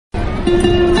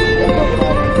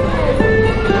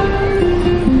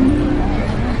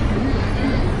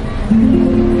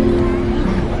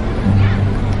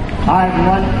Hi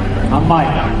everyone, I'm Mike.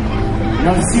 You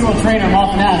know, as a SeaWorld trainer, I'm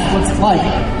often asked what's it like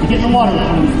to get in the water with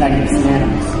one of these magnificent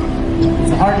animals.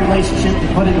 It's a hard relationship to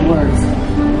put into words,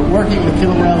 but working with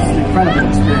killer whales is an incredible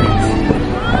experience.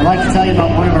 I'd like to tell you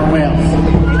about one of our whales.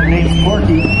 Her name's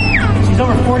Porky. She's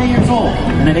over 40 years old,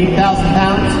 and at 8,000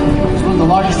 pounds, she's one of the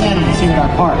largest animals here at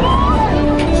our park.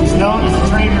 She's known as the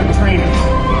trainer of trainers.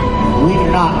 Believe it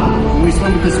or not, when we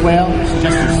swim with this whale, she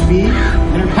adjusts her speed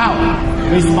and her power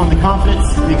based upon the confidence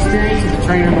and the experience of the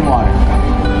trainer in the water.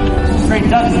 She's trained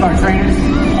dozens of our trainers,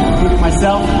 including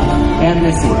myself and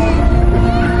Missy.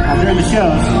 Now, during the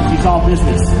shows, she's all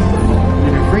business.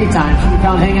 In her free time, she can be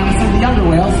found hanging out with some of the younger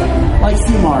whales, like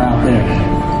Seymour out there.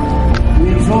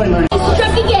 We enjoy learning. He's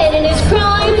struck again, and his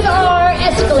crimes are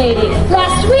escalating.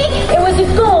 Last week, it was a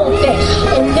goldfish,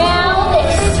 and now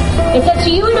this. It's up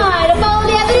to you and I to follow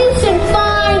the evidence and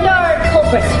find our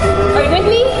culprit. Are you with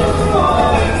me?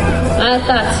 I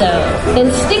thought so.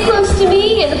 Then stick close to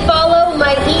me and follow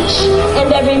my each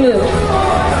and every move.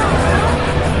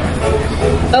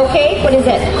 Okay, what is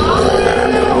it?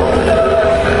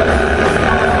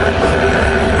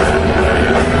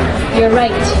 You're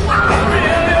right.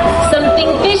 Something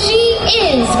fishy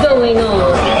is going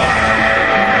on.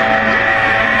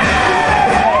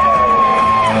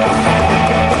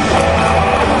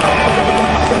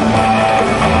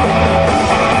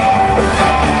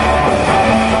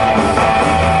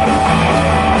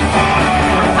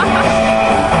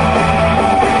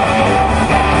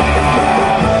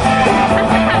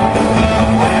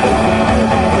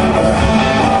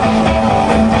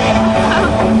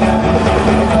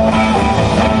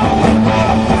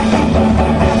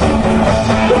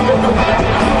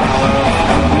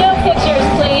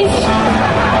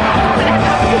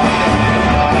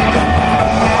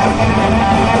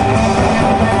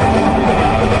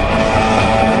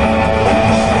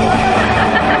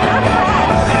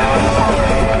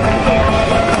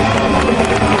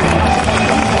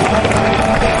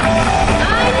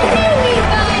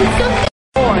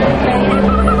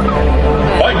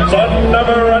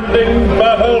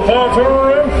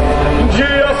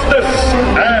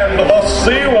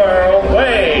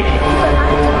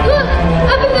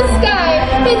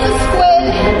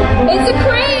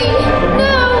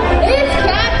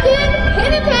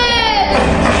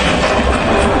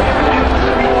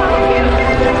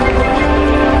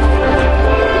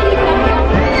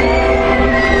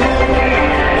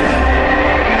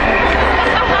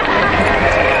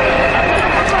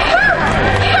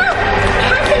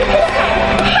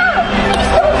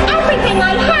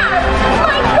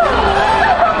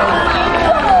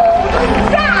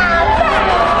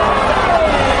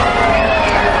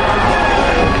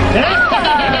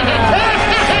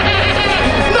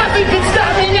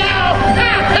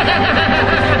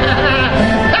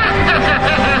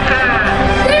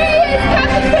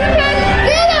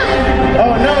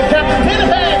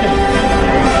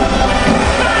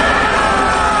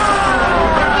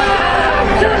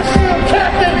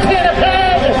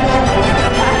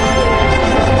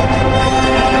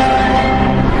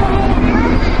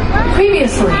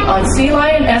 On Sea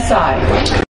Lion SI.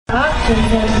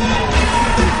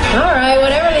 Alright,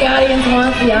 whatever the audience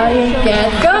wants, the audience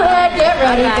gets. Go ahead, get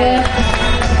ready, Biff.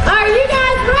 Are you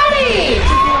guys ready?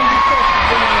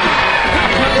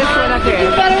 You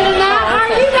better than that? Are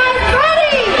you guys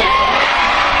ready?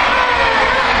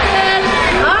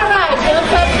 Alright, don't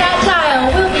touch that dial.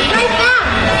 We'll be right back.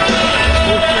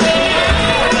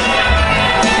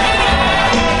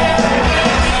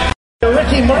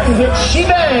 Ricky Martin hit She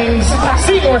Bangs,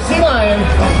 Seymour Sea Lion.